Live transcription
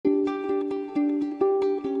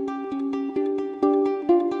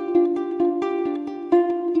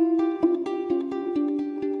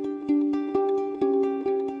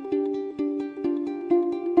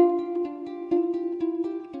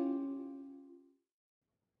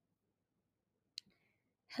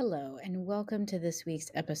Hello, and welcome to this week's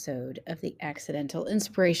episode of the Accidental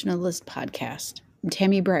Inspirationalist podcast. I'm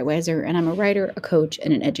Tammy Breitweiser, and I'm a writer, a coach,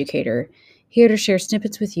 and an educator, here to share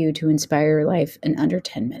snippets with you to inspire your life in under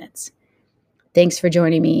 10 minutes. Thanks for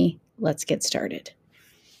joining me. Let's get started.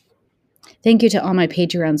 Thank you to all my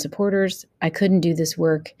Patreon supporters. I couldn't do this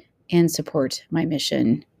work and support my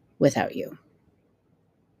mission without you.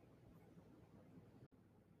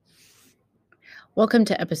 Welcome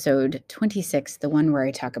to episode 26, the one where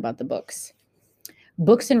I talk about the books.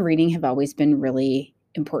 Books and reading have always been really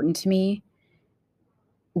important to me.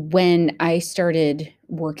 When I started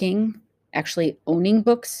working, actually owning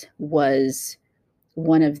books was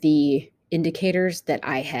one of the indicators that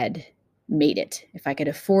I had made it. If I could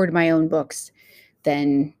afford my own books,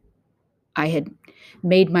 then I had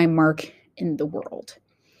made my mark in the world.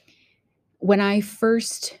 When I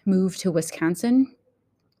first moved to Wisconsin,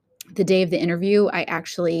 the day of the interview, I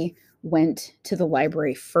actually went to the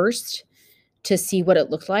library first to see what it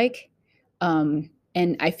looked like. And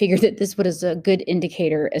I figured that this was a good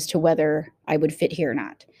indicator as to whether I would fit here or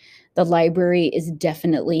not. The library is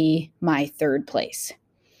definitely my third place.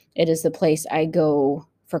 It is the place I go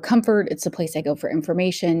for comfort. It's the place I go for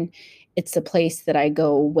information. It's the place that I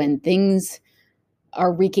go when things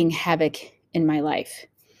are wreaking havoc in my life.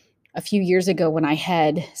 A few years ago, when I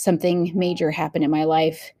had something major happen in my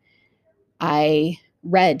life, I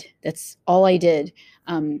read. That's all I did.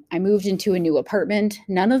 I moved into a new apartment.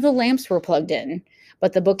 None of the lamps were plugged in,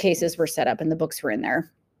 but the bookcases were set up and the books were in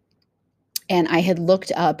there. And I had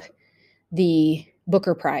looked up the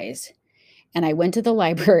Booker Prize, and I went to the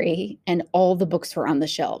library and all the books were on the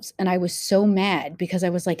shelves. And I was so mad because I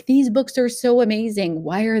was like, these books are so amazing.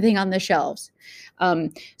 Why are they on the shelves?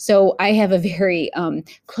 So I have a very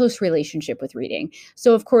close relationship with reading.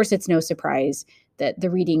 So of course, it's no surprise that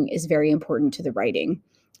the reading is very important to the writing.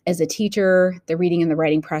 As a teacher, the reading and the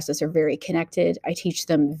writing process are very connected. I teach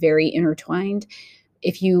them very intertwined.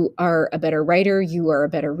 If you are a better writer, you are a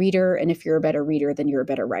better reader. And if you're a better reader, then you're a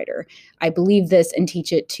better writer. I believe this and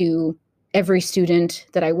teach it to every student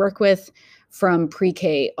that I work with, from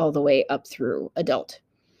pre-K all the way up through adult.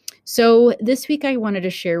 So this week, I wanted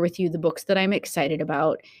to share with you the books that I'm excited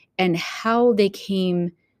about and how they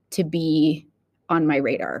came to be on my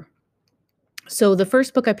radar. So the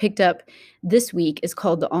first book I picked up this week is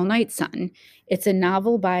called The All-Night Sun. It's a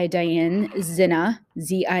novel by Diane Zinna,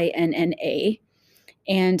 Zinna.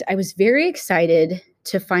 And I was very excited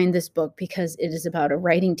to find this book because it is about a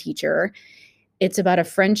writing teacher. It's about a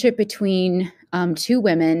friendship between two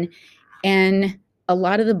women, and a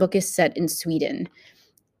lot of the book is set in Sweden.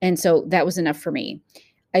 And so that was enough for me.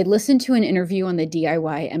 I listened to an interview on the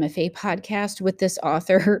DIY MFA podcast with this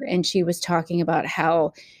author, and she was talking about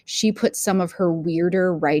how she put some of her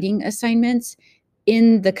weirder writing assignments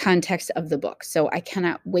in the context of the book. So I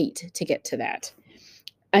cannot wait to get to that.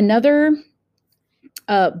 Another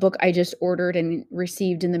book I just ordered and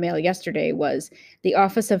received in the mail yesterday was The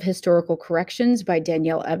Office of Historical Corrections by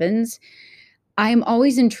Danielle Evans. I'm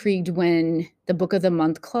always intrigued when the Book of the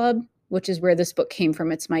Month Club, which is where this book came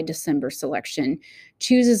from, it's my December selection,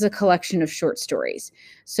 chooses a collection of short stories.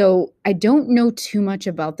 So I don't know too much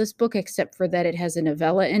about this book except for that it has a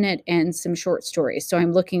novella in it and some short stories. So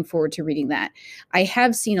I'm looking forward to reading that. I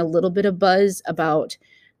have seen a little bit of buzz about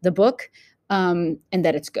the book and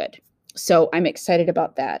that it's good. So I'm excited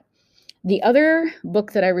about that. The other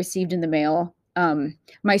book that I received in the mail,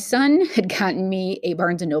 my son had gotten me a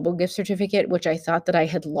Barnes & Noble gift certificate, which I thought that I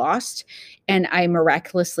had lost, and I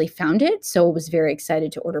miraculously found it. So I was very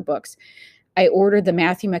excited to order books. I ordered the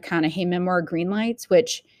Matthew McConaughey memoir, Greenlights,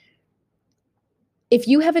 which, if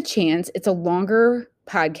you have a chance, it's a longer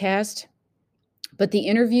podcast, but the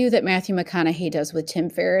interview that Matthew McConaughey does with Tim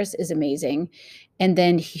Ferriss is amazing. And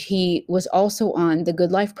then he was also on The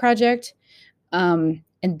Good Life Project, and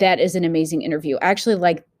that is an amazing interview. I actually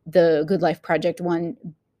like the Good Life Project one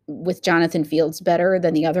with Jonathan Fields better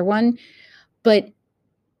than the other one. But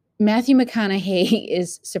Matthew McConaughey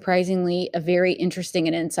is surprisingly a very interesting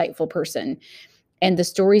and insightful person. And the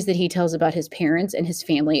stories that he tells about his parents and his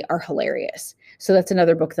family are hilarious. So that's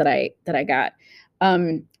another book that I got.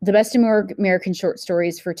 The Best American Short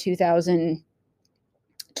Stories for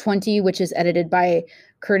 2020, which is edited by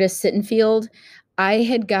Curtis Sittenfeld. I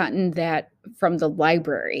had gotten that from the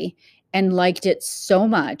library and liked it so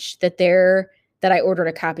much that I ordered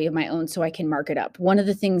a copy of my own so I can mark it up. One of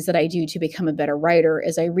the things that I do to become a better writer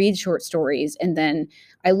is I read short stories and then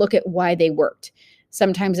I look at why they worked.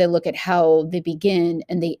 Sometimes I look at how they begin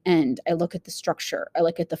and they end. I look at the structure. I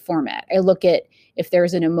look at the format. I look at if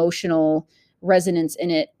there's an emotional resonance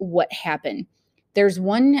in it, what happened. There's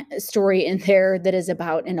one story in there that is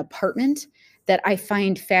about an apartment that I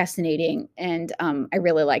find fascinating, and I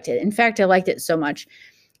really liked it. In fact, I liked it so much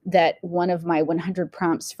that one of my 100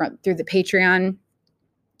 prompts through the Patreon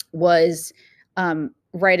was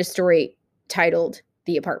write a story titled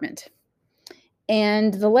The Apartment.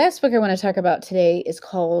 And the last book I want to talk about today is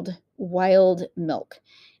called Wild Milk.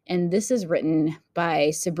 And this is written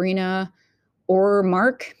by Sabrina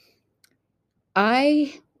Oremark.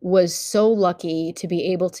 I was so lucky to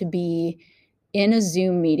be able to be in a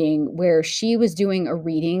Zoom meeting where she was doing a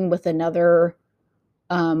reading with another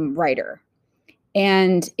writer.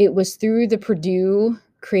 And it was through the Purdue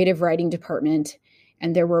Creative Writing Department.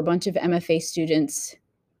 And there were a bunch of MFA students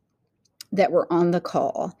that were on the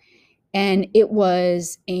call. And it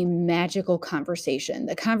was a magical conversation.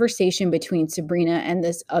 The conversation between Sabrina and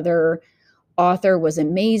this other author was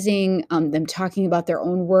amazing. Them talking about their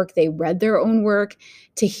own work. They read their own work.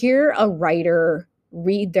 To hear a writer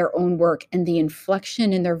read their own work and the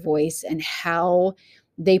inflection in their voice and how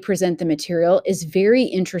they present the material is very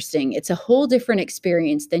interesting. It's a whole different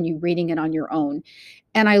experience than you reading it on your own.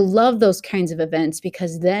 And I love those kinds of events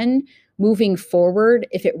because then moving forward,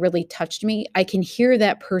 if it really touched me, I can hear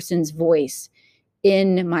that person's voice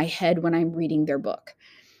in my head when I'm reading their book.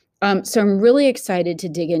 So I'm really excited to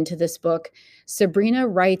dig into this book. Sabrina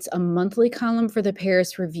writes a monthly column for the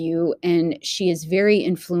Paris Review, and she is very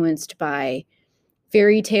influenced by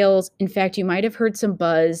fairy tales. In fact, you might have heard some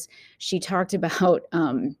buzz. She talked about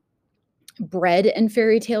bread and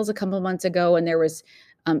fairy tales a couple of months ago, and there was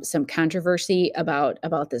some controversy about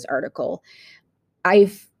this article. I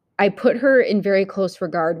put her in very close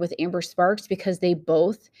regard with Amber Sparks because they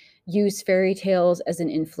both use fairy tales as an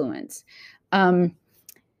influence. And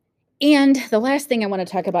the last thing I want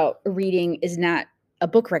to talk about reading is not a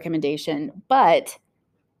book recommendation, but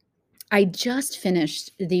I just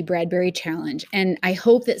finished the Bradbury Challenge, and I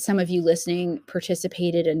hope that some of you listening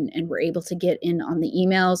participated and were able to get in on the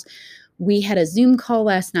emails. We had a Zoom call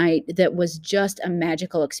last night that was just a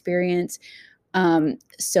magical experience.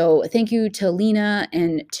 So thank you to Lena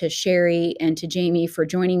and to Sherry and to Jamie for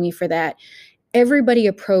joining me for that. Everybody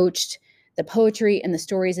approached the poetry and the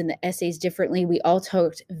stories and the essays differently. We all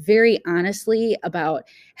talked very honestly about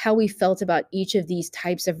how we felt about each of these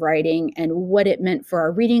types of writing and what it meant for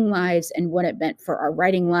our reading lives and what it meant for our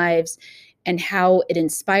writing lives and how it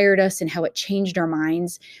inspired us and how it changed our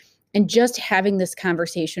minds. And just having this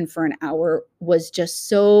conversation for an hour was just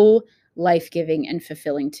so life-giving and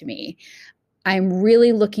fulfilling to me. I'm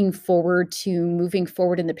really looking forward to moving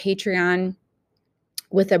forward in the Patreon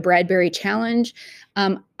with a Bradbury Challenge.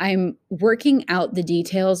 I'm working out the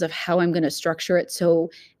details of how I'm going to structure it so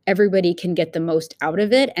everybody can get the most out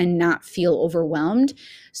of it and not feel overwhelmed.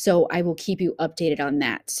 So I will keep you updated on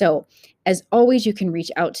that. So as always, you can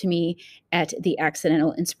reach out to me at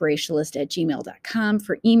theaccidentalinspirationalist@gmail.com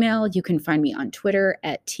for email. You can find me on Twitter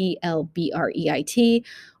at TLBREIT,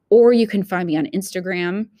 or you can find me on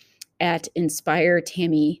Instagram at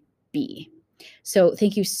InspireTammyB. So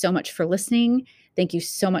thank you so much for listening. Thank you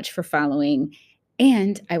so much for following,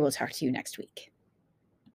 and I will talk to you next week.